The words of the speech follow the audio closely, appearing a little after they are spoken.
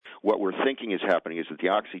what we're thinking is happening is that the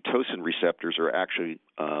oxytocin receptors are actually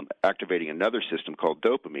activating another system called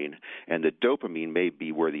dopamine, and the dopamine may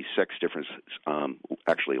be where these sex differences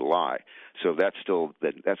actually lie. So that's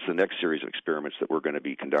the next series of experiments that we're going to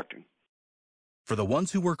be conducting. For the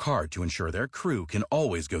ones who work hard to ensure their crew can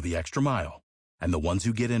always go the extra mile, and the ones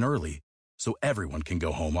who get in early so everyone can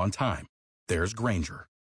go home on time, there's Grainger,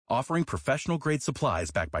 offering professional-grade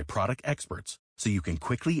supplies backed by product experts so you can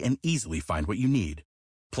quickly and easily find what you need.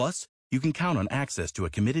 Plus, you can count on access to a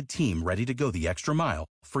committed team ready to go the extra mile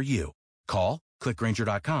for you. Call, click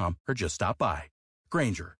Grainger.com, or just stop by.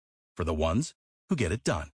 Grainger, for the ones who get it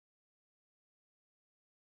done.